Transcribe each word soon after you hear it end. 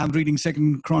I'm reading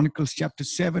 2 Chronicles chapter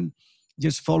 7.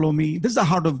 Just follow me. This is the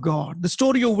heart of God. The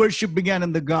story of worship began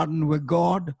in the garden where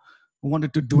God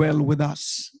wanted to dwell with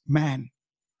us, man.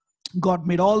 God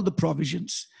made all the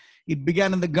provisions. It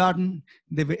began in the garden.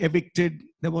 They were evicted.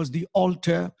 There was the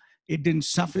altar. It didn't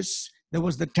suffice. There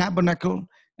was the tabernacle.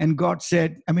 And God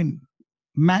said,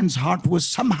 man's heart was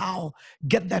somehow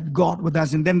get that God with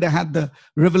us. And then they had the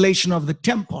revelation of the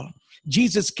temple.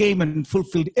 Jesus came and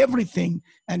fulfilled everything.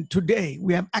 And today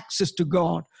we have access to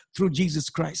God through Jesus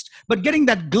Christ. But getting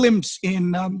that glimpse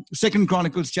in 2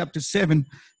 Chronicles chapter 7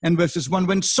 and verses 1,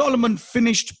 when Solomon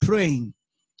finished praying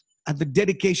at the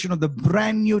dedication of the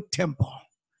brand new temple,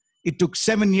 it took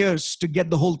 7 years to get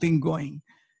the whole thing going.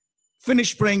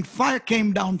 Finished praying, fire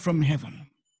came down from heaven,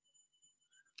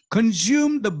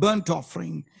 consumed the burnt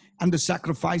offering and the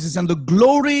sacrifices, and the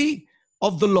glory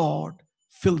of the Lord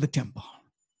filled the temple.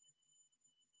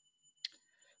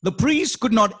 The priests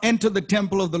could not enter the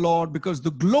temple of the Lord because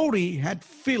the glory had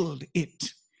filled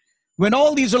it. When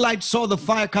all the Israelites saw the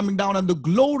fire coming down and the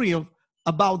glory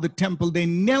about the temple, they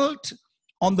knelt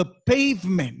on the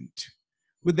pavement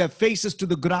with their faces to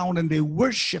the ground, and they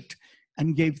worshiped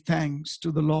and gave thanks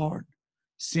to the Lord,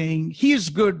 saying, He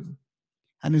is good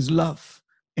and His love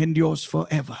endures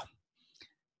forever.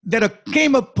 There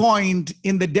came a point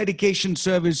in the dedication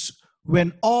service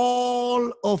when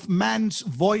all of man's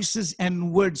voices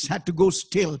and words had to go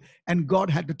still and God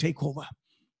had to take over.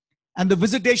 And the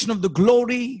visitation of the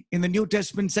glory in the New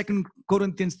Testament, 2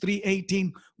 Corinthians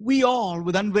 3:18, we all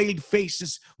with unveiled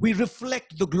faces, we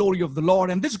reflect the glory of the Lord.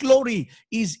 And this glory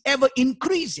is ever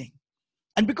increasing.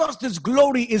 And because this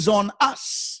glory is on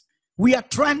us, we are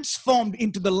transformed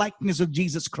into the likeness of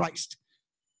Jesus Christ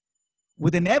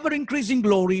with an ever increasing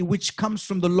glory which comes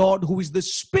from the Lord, who is the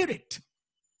Spirit.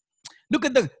 Look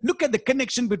at the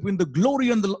connection between the glory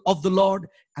of the Lord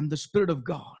and the Spirit of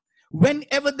God.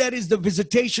 Whenever there is the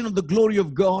visitation of the glory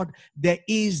of God, there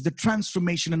is the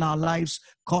transformation in our lives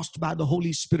caused by the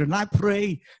Holy Spirit. And I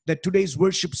pray that today's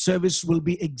worship service will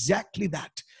be exactly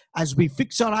that. As we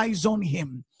fix our eyes on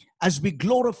Him, as we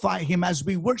glorify Him, as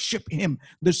we worship Him,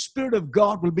 the Spirit of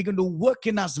God will begin to work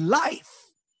in us live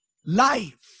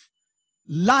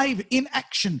in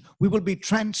action. We will be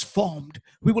transformed.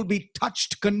 We will be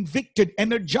touched, convicted,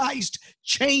 energized,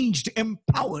 changed,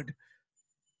 empowered,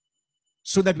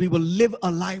 so that we will live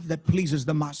a life that pleases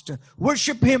the Master.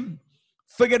 Worship Him.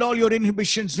 Forget all your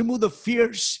inhibitions. Remove the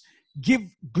fears. Give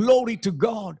glory to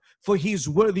God, for He is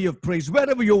worthy of praise.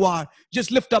 Wherever you are,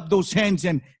 just lift up those hands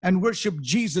and worship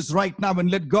Jesus right now and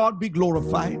let God be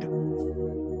glorified.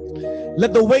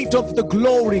 Let the weight of the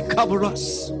glory cover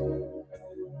us.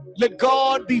 Let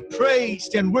God be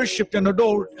praised and worshiped and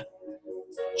adored.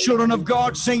 Children of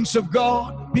God, saints of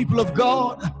God, people of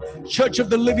God, church of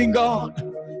the living God,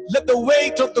 let the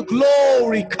weight of the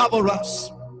glory cover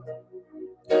us.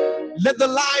 Let the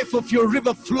life of your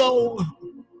river flow.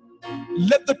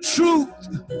 Let the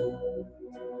truth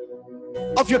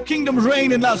of your kingdom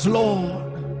reign in us,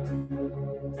 Lord.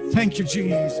 Thank you,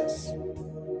 Jesus.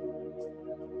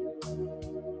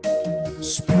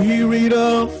 Spirit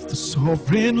of the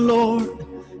sovereign Lord,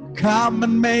 come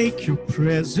and make your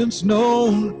presence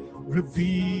known.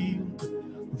 Reveal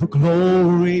the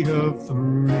glory of the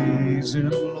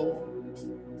risen Lord.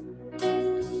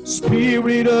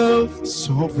 Spirit of the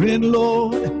sovereign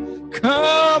Lord,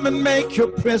 come and make your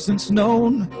presence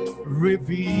known.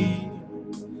 Reveal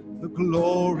the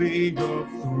glory of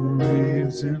the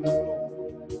risen Lord.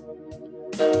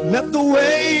 Let the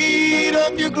weight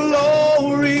of your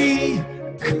glory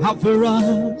cover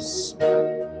us.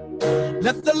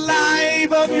 Let the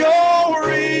life of your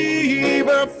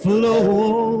river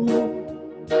flow.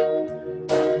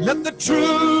 Let the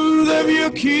truth of your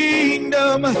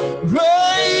kingdom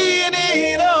reign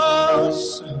in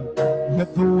us.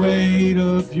 Let the weight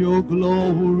of your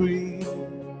glory,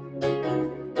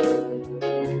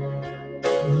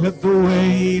 let the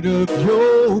weight of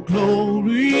your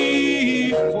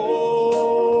glory fall.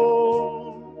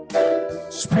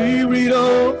 Spirit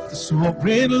of the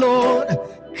sovereign Lord,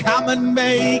 come and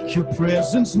make your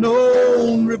presence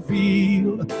known.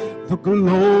 Reveal the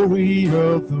glory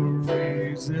of the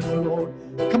risen Lord.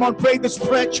 Come on, pray this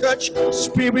prayer, church.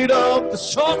 Spirit of the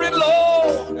sovereign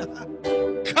Lord,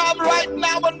 come right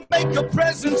now and make your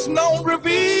presence known.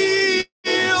 Reveal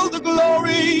the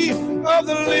glory of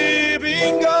the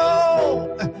living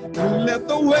God. Let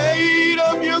the weight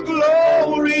of your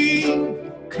glory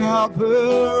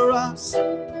cover us.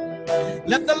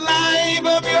 Let the life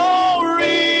of your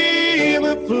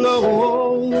river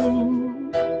flow.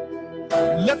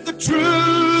 Let the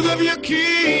truth of your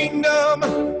kingdom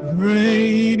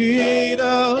reign in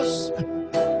us.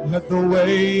 Let the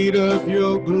weight of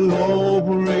your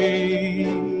glory,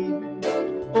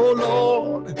 oh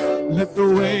Lord, let the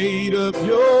weight of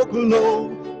your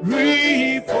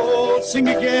glory fall. Sing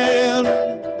again.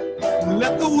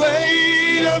 Let the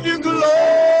weight of your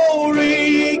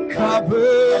glory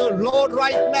cover, Lord,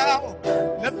 right now.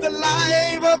 Let the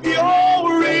life of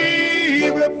your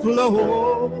river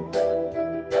flow.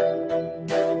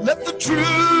 Let the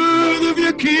truth of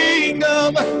your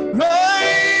kingdom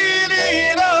reign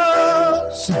in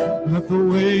us. Let the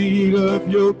weight of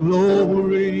your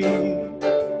glory,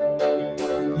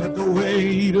 let the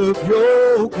weight of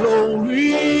your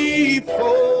glory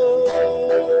fall.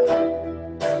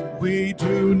 We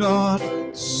do not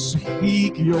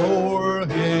seek your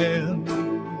hand,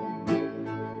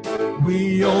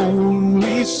 we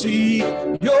only seek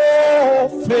your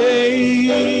face.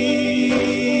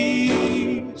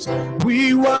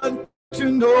 We want to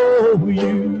know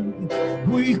you,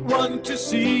 we want to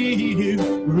see you.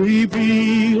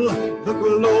 Reveal the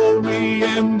glory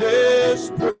and this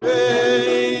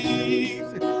praise.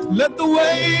 Let the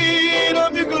weight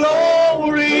of your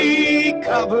glory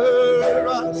cover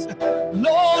us,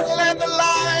 Lord. Let the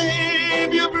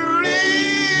life you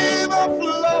breathe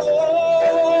flow.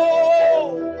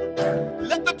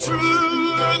 Let the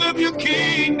truth of your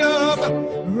kingdom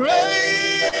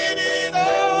reign in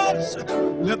us.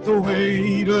 Let the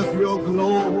weight of your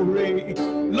glory,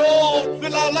 Lord,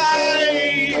 fill our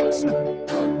lives.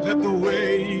 Let the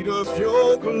weight of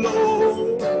your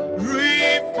glory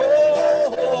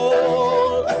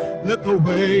fall. Let the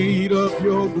weight of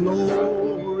your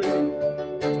glory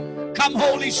come,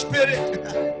 Holy Spirit.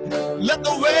 Let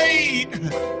the weight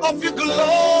of your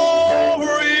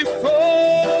glory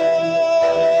fall.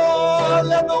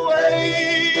 Let the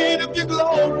weight of your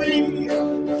glory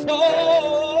fall.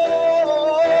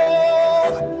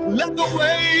 Let the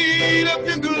weight of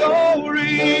your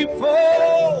glory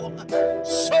fall.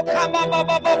 So come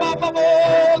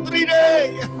on, 3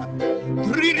 days.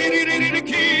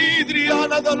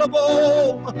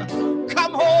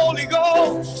 Come, Holy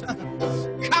Ghost.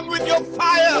 Come with your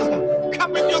fire.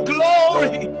 Come with your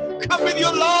glory. Come with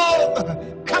your love.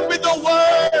 Come with the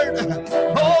word.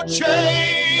 Oh,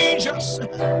 change us.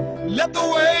 Let the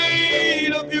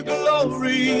weight of your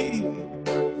glory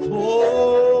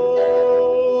fall.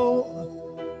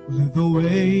 Let the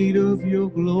weight of your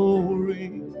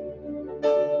glory,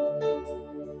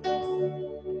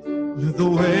 let the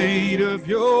weight of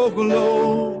your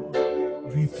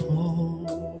glory fall.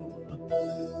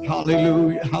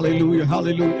 Hallelujah, hallelujah,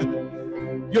 hallelujah.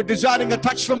 You're desiring a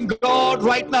touch from God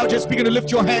right now. Just begin to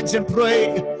lift your hands and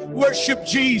pray. Worship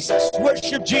Jesus,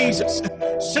 worship Jesus.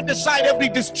 Set aside every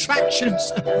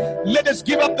distractions. Let us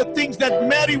give up the things that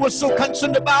Mary was so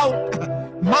concerned about,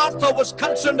 Martha was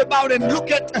concerned about, and look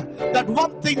at that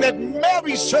one thing that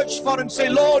Mary searched for and say,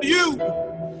 Lord, you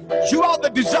are the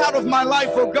desire of my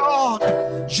life, oh God.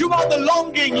 You are the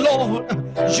longing, Lord.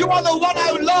 You are the one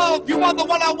I love. You are the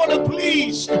one I want to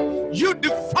please. You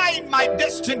define my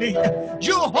destiny.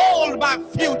 You hold my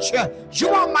future. You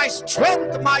are my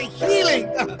strength, my healing,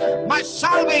 my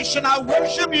salvation. I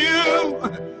worship you.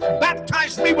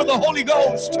 Baptize me with the Holy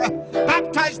Ghost.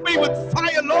 Baptize me with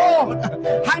fire, Lord.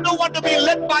 I don't want to be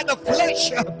led by the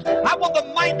flesh. I want the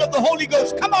mind of the Holy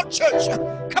Ghost. Come on, church.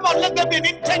 Come on, let there be an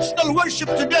intentional worship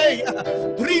today.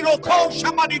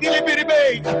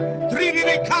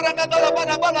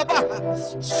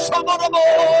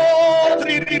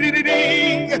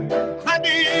 I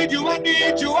need you, I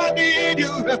need you, I need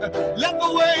you. Let the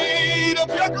weight of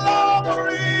your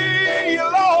glory,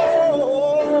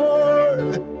 Lord,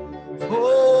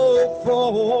 oh,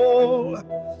 fall.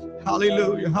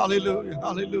 Hallelujah, hallelujah,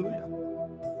 hallelujah,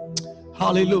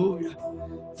 hallelujah.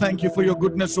 Thank you for your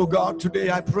goodness, oh God. Today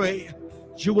I pray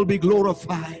you will be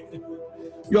glorified.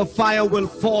 Your fire will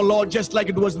fall, Lord, just like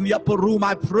it was in the upper room.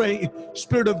 I pray,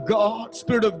 Spirit of God,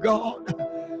 Spirit of God.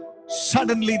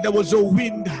 Suddenly there was a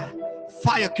wind.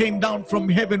 Fire came down from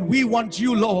heaven. We want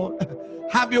you, Lord.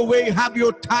 Have your way, have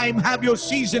your time, have your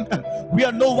season. We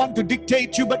are no one to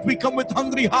dictate you, but we come with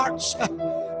hungry hearts.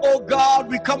 Oh God,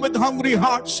 we come with hungry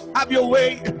hearts. Have your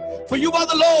way. For you are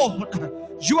the Lord.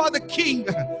 You are the King.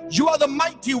 You are the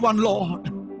mighty one, Lord.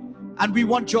 And we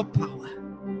want your power.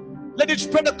 Let it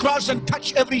spread across and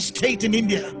touch every state in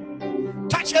India.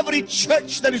 Touch every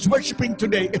church that is worshiping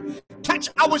today. Touch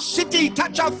our city,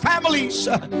 touch our families,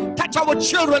 touch our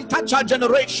children, touch our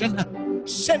generation.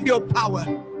 Send your power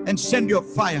and send your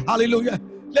fire. Hallelujah.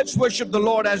 Let's worship the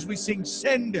Lord as we sing,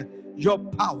 send your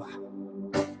power.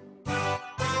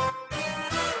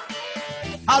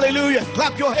 Hallelujah.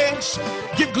 Clap your hands.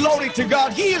 Give glory to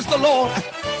God. He is the Lord.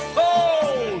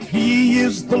 Oh, He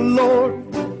is the Lord.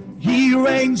 He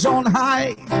reigns on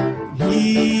high.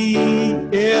 He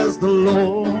is the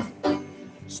Lord.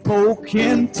 Spoke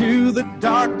into the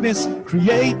darkness,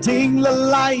 creating the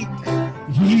light.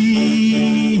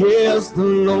 He is the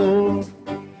Lord.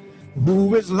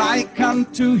 Who is like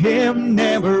unto him,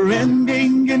 never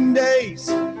ending in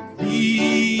days.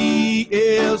 He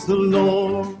is the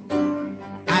Lord.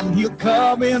 And he'll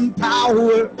come in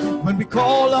power when we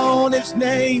call on his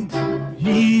name.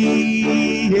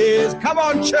 He is. Come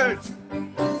on, church.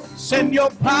 Send your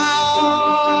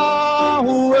power,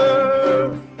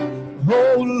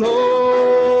 oh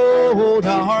Lord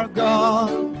our God.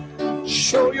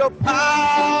 Show your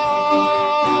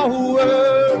power,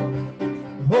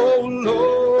 oh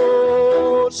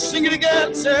Lord. Sing it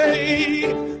again,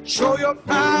 say, show your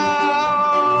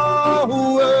power,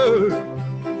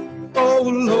 oh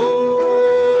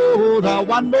Lord.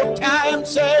 One more time,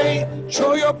 say,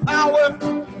 show your power,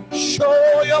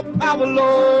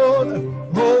 Lord.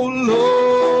 Oh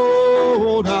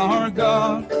Lord our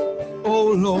God,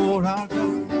 oh Lord our God.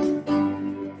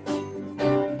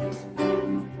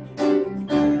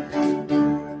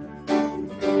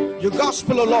 Your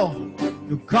gospel, O Lord,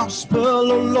 your gospel, O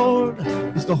Lord,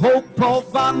 is the hope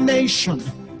of our nation.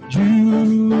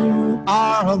 You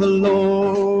are the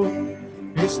Lord.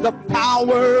 It's the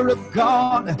power of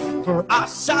God for our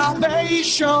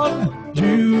salvation.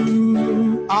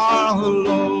 You are the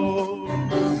Lord.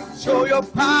 Show your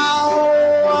power,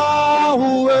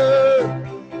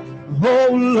 oh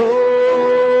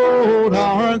Lord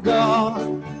our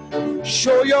God.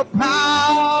 Show your power,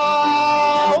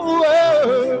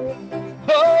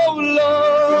 oh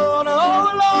Lord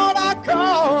our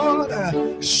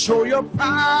God. Show your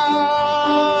power,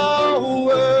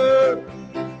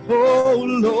 oh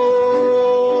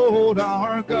Lord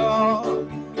our God.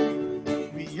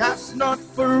 We ask not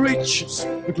for riches,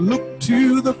 but look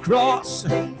to the cross.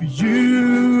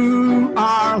 You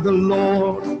are the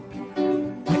Lord.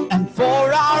 And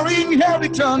for our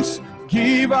inheritance,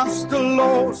 give us the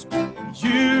laws.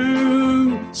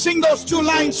 You sing those two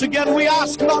lines again. We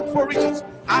ask not for riches,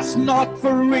 ask not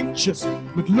for riches,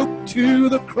 but look to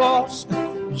the cross.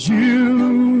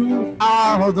 You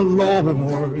are the Lord.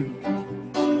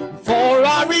 For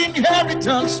our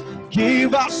inheritance,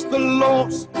 give us the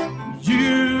laws.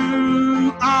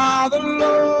 You are the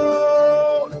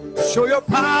Lord. Show your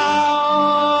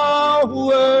power,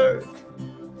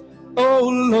 oh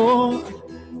Lord.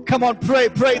 Come on, pray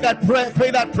that prayer,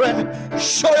 pray that prayer.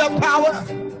 Show your power.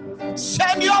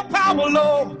 Send your power,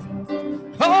 Lord.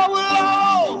 Oh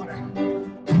Lord,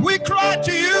 we cry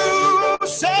to you.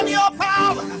 Send your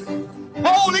power.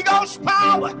 Holy Ghost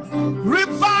power,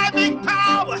 reviving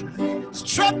power,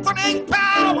 strengthening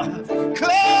power,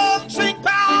 cleansing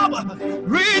power,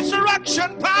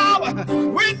 resurrection power.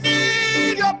 We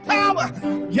need your power.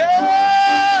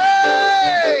 Yay!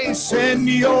 Send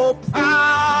your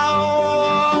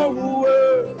power, oh Lord.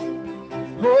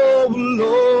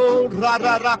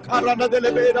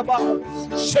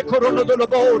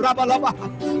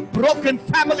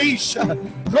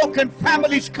 Broken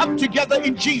families come together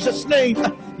in Jesus' name.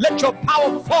 Let your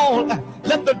power fall.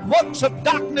 Let the works of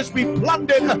darkness be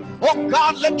plundered. Oh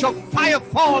God, let your fire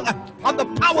fall on the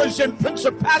powers and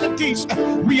principalities.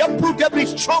 We uproot every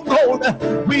stronghold.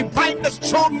 We bind the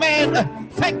strong man.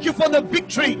 Thank you for the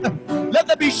victory. Let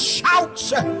there be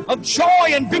shouts of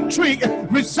joy and victory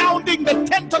resounding the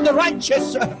tent of the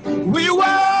righteous. We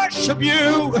worship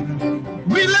you.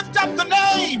 We lift up the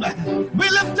name. We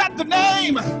lift up the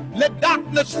name. Let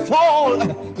darkness fall.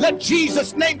 Let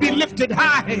Jesus' name be lifted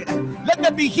high. Let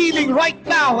there be healing right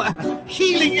now.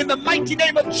 Healing in the mighty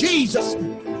name of Jesus.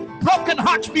 Broken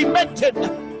hearts be mended.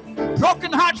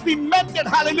 Broken hearts be mended.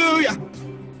 Hallelujah.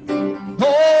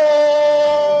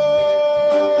 Oh,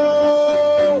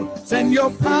 send your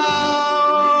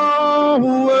power,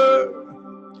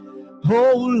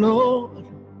 oh Lord,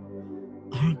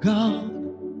 our God.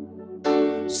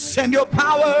 Send your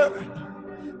power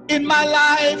in my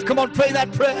life. Come on, pray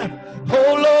that prayer.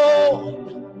 Oh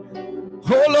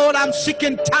Lord, I'm sick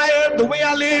and tired the way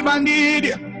I live. I need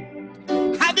you.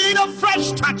 I need a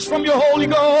fresh touch from your Holy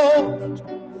Ghost.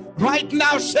 Right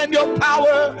now, send your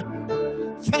power.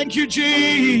 Thank you, Jesus.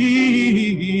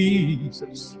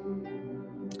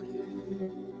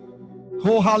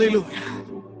 Oh, hallelujah.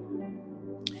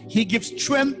 He gives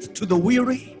strength to the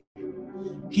weary.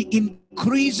 He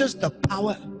increases the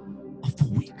power of the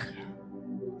weak.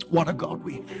 What a God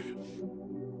we have.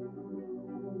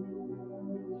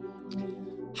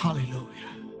 Hallelujah.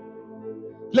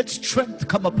 Let strength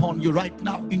come upon you right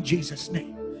now in Jesus'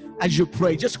 name. As you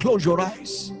pray, just close your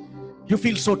eyes. You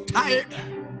feel so tired,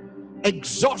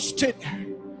 exhausted,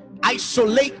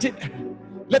 isolated,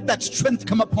 let that strength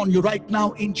come upon you right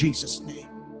now in Jesus' name.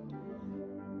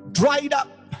 Dried up,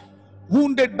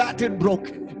 wounded, battered,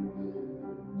 broken,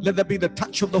 let there be the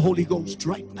touch of the Holy Ghost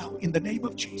right now in the name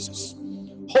of Jesus.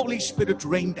 Holy Spirit,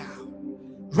 rain down.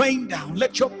 Rain down.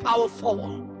 Let your power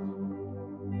fall.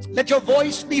 Let your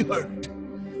voice be heard.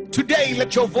 Today,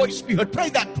 let your voice be heard. Pray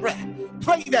that prayer.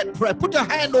 Pray that prayer. Put a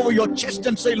hand over your chest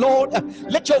and say, Lord,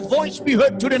 let your voice be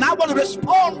heard today. And I want to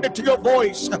respond to your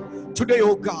voice today,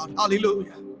 oh God.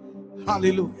 Hallelujah.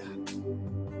 Hallelujah.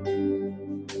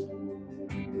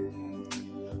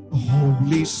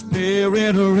 Holy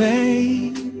Spirit,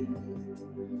 rain,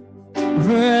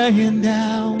 rain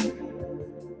down,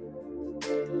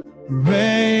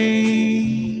 rain,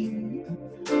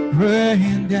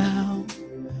 rain down.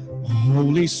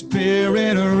 Holy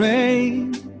Spirit,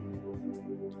 rain,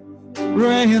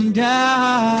 rain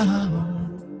down,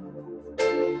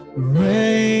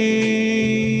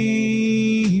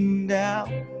 rain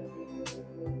down.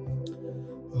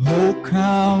 Oh,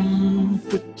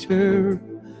 Comforter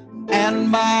and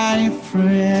my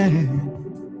friend,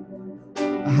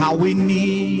 how we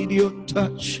need your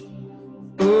touch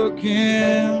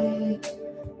again.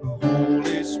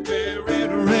 Holy Spirit,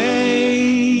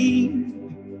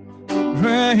 rain,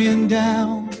 rain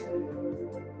down,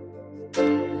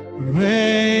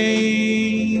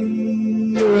 rain,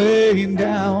 rain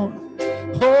down.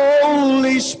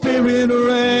 Holy Spirit,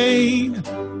 rain.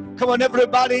 Come on,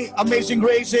 everybody. Amazing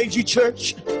Grace AG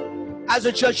Church. As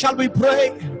a church, shall we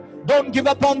pray? Don't give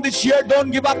up on this year. Don't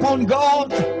give up on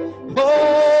God.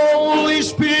 Holy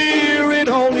Spirit,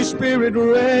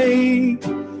 rain.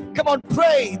 Come on,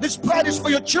 pray. This prayer is for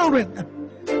your children.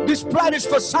 This prayer is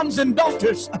for sons and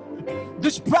daughters.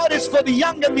 This prayer is for the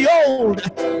young and the old.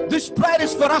 This prayer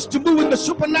is for us to move in the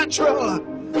supernatural.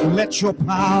 Let your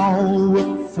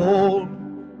power fall.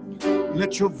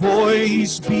 Let your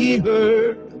voice be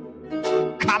heard.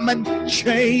 Come and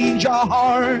change our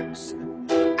hearts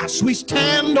as we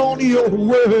stand on your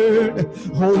word.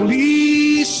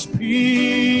 Holy Spirit,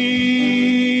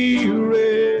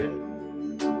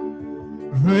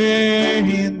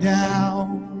 rain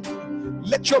down.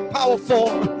 Let your power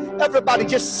fall. Everybody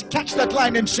just catch that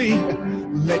line and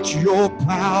sing. Let your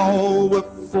power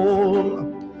fall.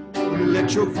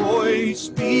 Let your voice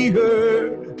be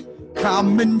heard.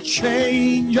 Come and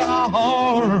change our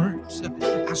hearts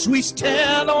as we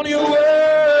stand on your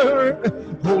word.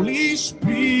 Holy Spirit,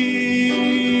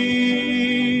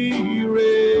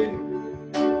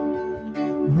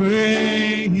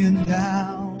 rain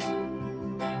down.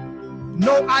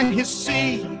 No eye has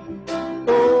seen,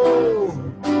 oh,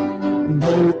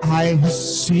 no eye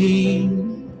has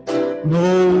seen,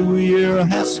 no ear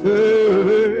has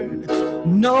heard,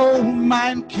 no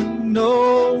mind can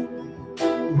know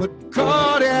what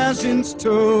God has in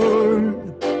store.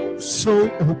 So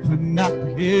open up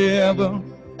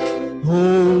heaven,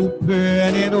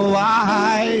 open it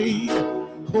wide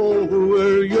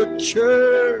over your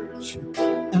church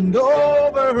and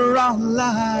over our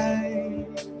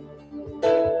life.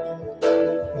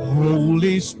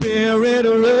 Holy Spirit,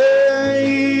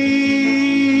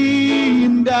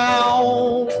 rain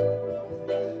down.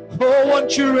 Oh,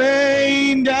 won't you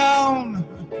rain down?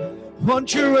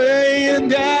 Won't you rain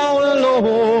down,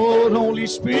 Lord? Holy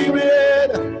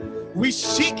Spirit, we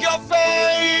seek your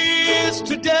face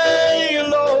today,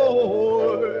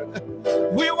 Lord.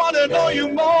 We want to know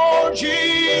you more,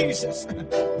 Jesus.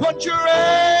 Won't you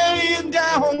rain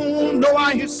down? No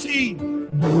eye has seen,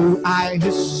 no eye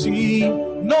has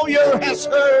seen, no ear has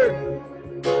heard,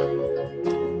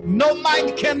 no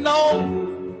mind can know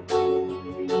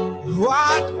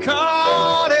what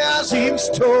God has in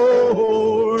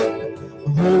store.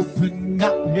 Open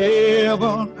up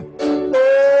heaven,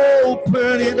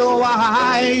 open it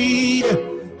wide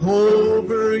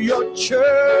over your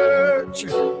church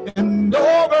and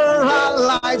over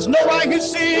our lives. No eye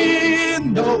has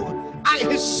seen, no eye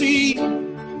has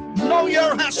seen, no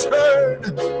ear has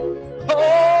heard.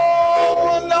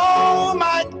 Oh, no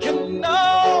mind can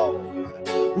know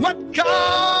what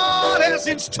God has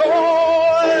in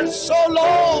store. So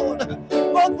Lord,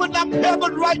 open up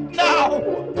heaven right now.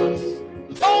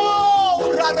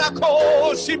 Oh,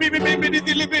 Rarako,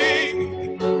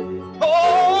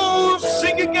 oh,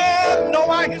 sing again. No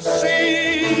eye has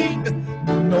seen,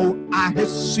 no eye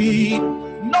has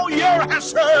seen, no ear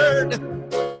has heard.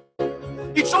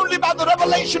 It's only by the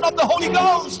revelation of the Holy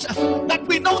Ghost that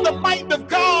we know the mind of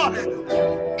God.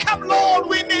 Come, Lord,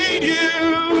 we need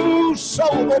you. So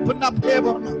open up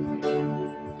heaven,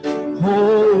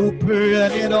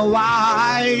 open it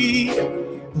wide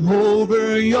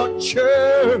over your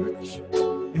church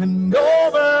and and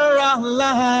over our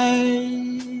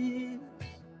life.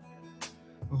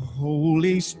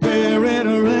 Holy Spirit,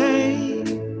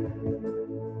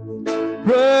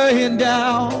 rain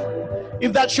down.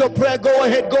 If that's your prayer, go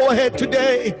ahead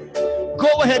today. Go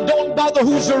ahead, don't bother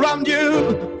who's around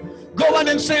you. Go ahead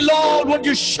and say, Lord, would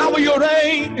you shower your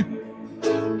rain?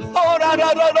 Oh, da,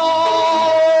 da, da,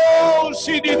 da.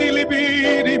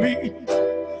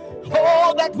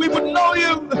 Oh, that we would know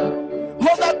you.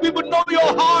 Oh, that we would know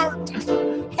your heart.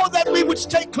 Oh, that we would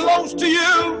stay close to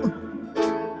you.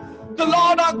 The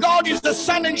Lord our God is the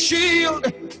sun and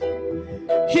shield.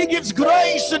 He gives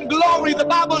grace and glory. The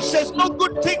Bible says no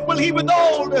good thing will he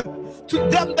withhold to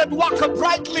them that walk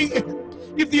uprightly.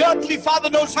 If the earthly Father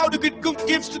knows how to give good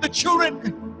gifts to the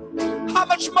children, how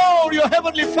much more your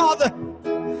heavenly Father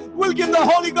will give the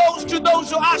Holy Ghost to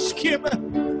those who ask him.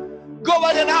 Go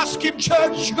ahead and ask him,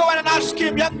 church. Go ahead and ask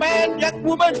him, young man, young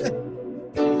woman.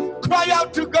 Cry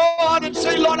out to God and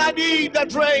say, Lord, I need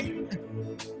that rain.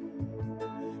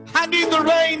 I need the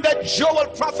rain that Joel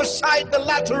prophesied, the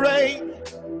latter rain.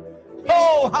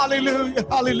 Oh, hallelujah,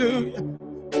 hallelujah.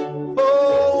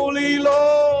 Holy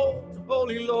Lord,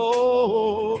 holy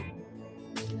Lord.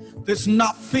 There's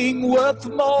nothing worth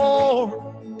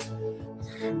more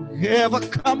ever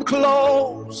come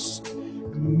close.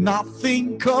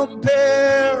 Nothing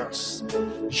compares.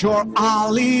 You're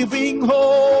our living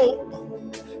hope.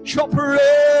 Your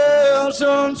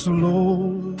presence,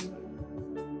 Lord.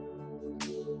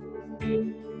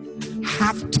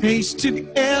 Have tasted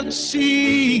and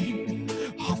seen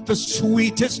of the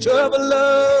sweetest of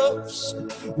loves,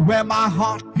 where my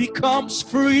heart becomes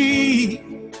free,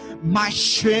 my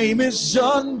shame is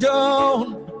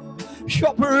undone.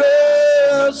 Your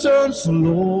presence,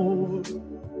 Lord.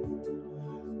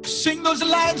 Sing those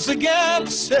lines again.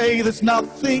 Say there's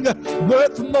nothing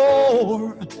worth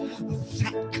more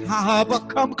that can ever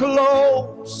come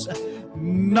close.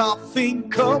 Nothing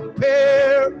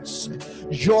compares.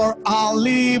 You're our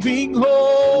living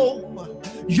hope.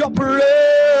 Your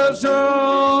presence,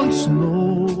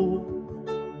 Lord.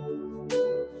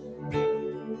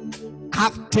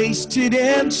 I've tasted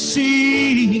and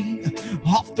seen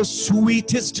of the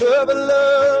sweetest of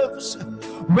loves,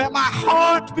 where my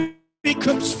heart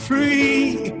becomes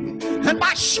free and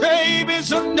my shame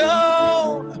is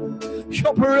unknown.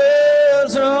 Your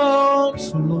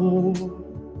presence, Lord.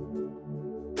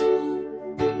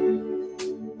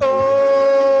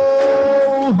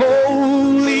 Oh,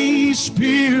 Holy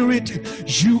Spirit,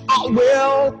 you are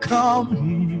welcome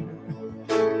here.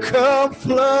 Come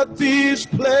flood this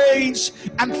place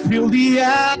and fill the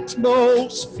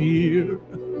atmosphere.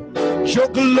 Your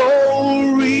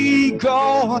glory,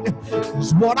 God,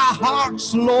 is what our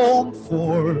hearts long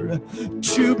for,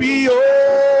 to be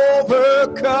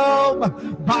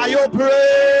overcome by your presence.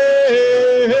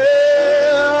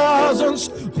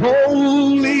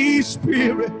 Holy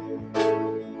Spirit,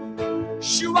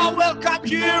 you are welcome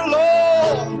here,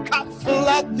 Lord. Come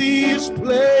flood this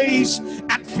place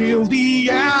and fill the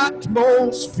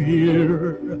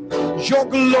atmosphere. Your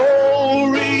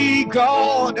glory,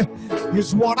 God,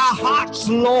 is what our hearts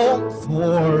long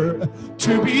for,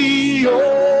 to be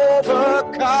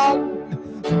overcome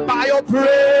by your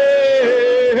presence,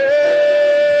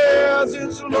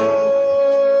 Lord.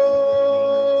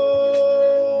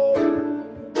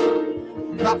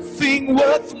 Nothing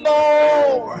worth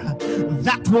more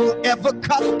that will ever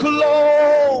come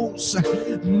close.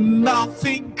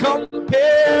 Nothing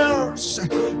compares.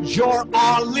 You're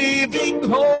our living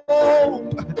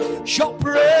hope. Your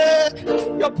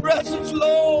presence,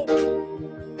 Lord.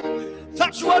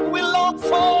 That's what we long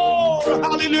for.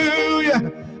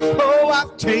 Hallelujah. Oh,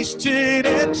 I've tasted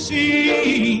and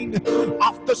seen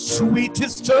of the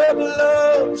sweetest of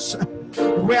loves,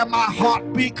 where my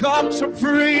heart becomes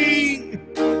free,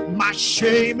 my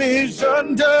shame is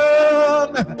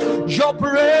undone. Your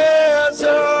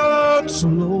presence,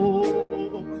 Lord.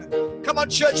 Come on,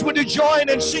 church, would you join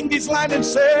and sing this line and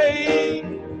say,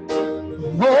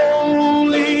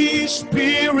 Holy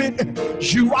Spirit,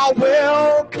 you are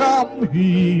welcome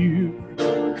here.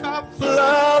 Come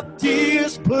flood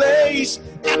this place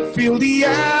and fill the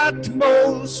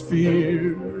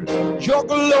atmosphere. Your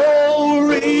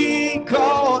glory,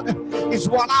 God, is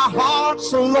what our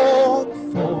hearts long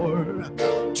for,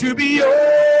 to be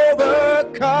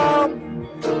overcome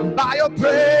by your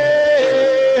presence.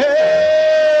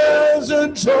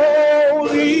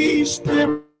 Holy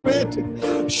Spirit,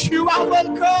 you are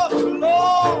welcome,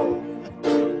 Lord.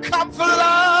 Come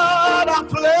flood our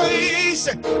place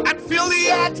and fill the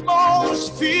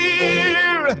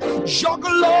atmosphere. Your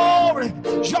glory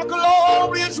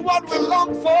is what we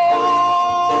long for,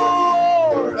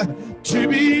 to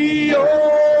be be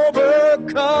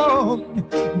overcome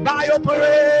by your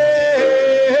presence,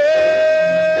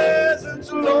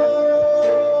 Lord.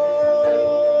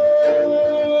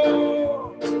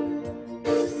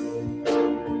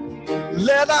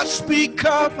 Let us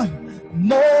become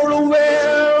more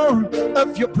aware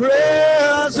of your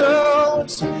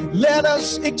presence. Let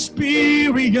us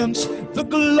experience the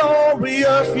glory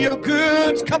of your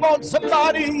goods. Come on,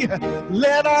 somebody.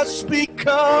 Let us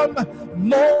become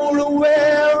more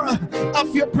aware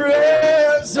of your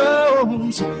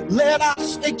presence. Let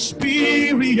us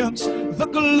experience the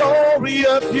glory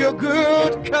of your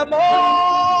good. Come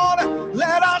on.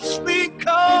 Let us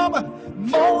become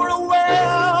more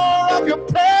aware of your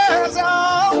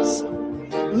presence.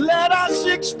 Let us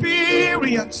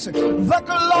experience the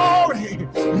glory.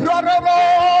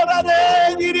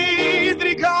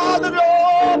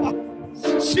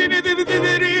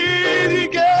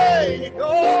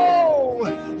 Oh,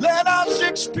 let us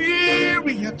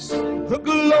experience the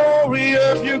glory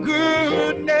of your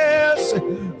goodness.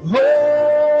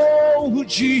 Oh,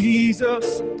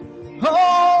 Jesus.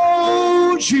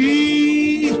 Oh, Jesus.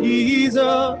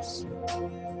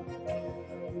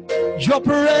 Your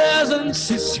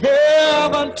presence is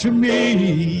heaven to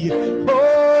me.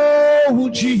 Oh,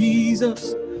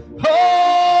 Jesus.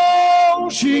 Oh,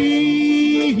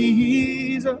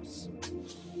 Jesus.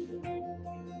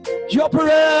 Your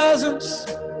presence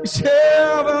is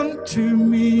heaven to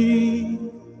me.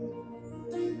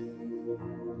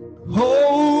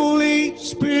 Holy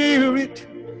Spirit,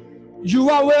 you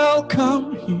are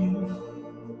welcome here.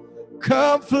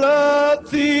 Come flood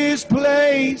this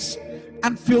place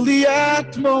and fill the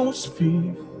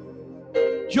atmosphere.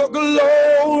 Your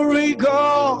glory,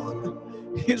 God,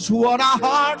 is what our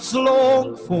hearts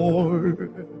long for.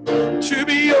 To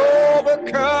be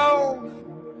overcome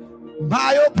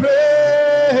by your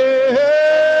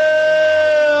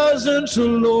presence,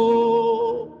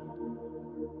 Lord.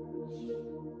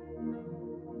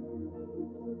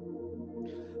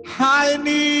 I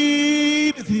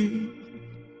need thee.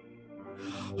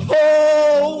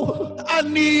 Oh, I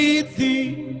need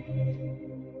thee.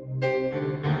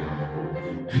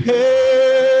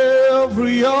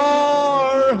 Every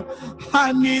hour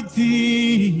I need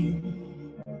thee.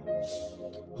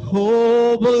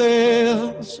 Oh,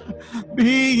 bless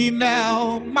me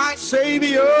now, my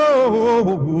Savior.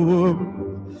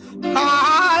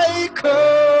 I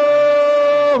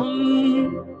come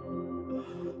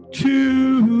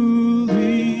to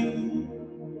thee.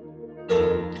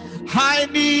 I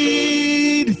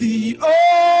need thee.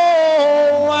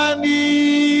 Oh, I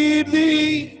need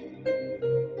thee.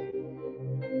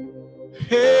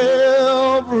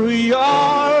 Every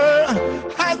hour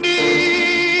I need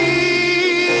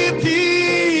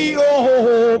thee.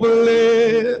 Oh,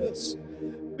 bless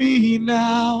me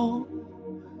now,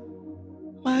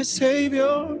 my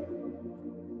Savior.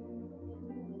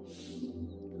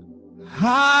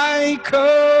 I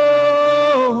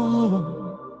come.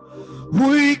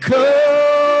 We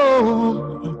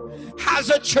come as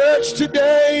a church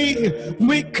today.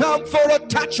 We come for a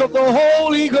touch of the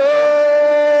Holy Ghost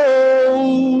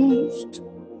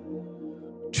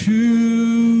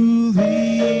to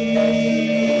thee.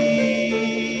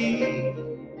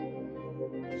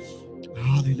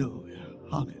 Hallelujah,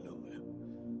 hallelujah.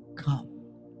 Come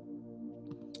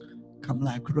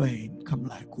like rain, come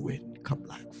like wind, come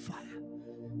like fire.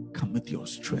 Come with your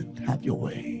strength, have your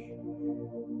way.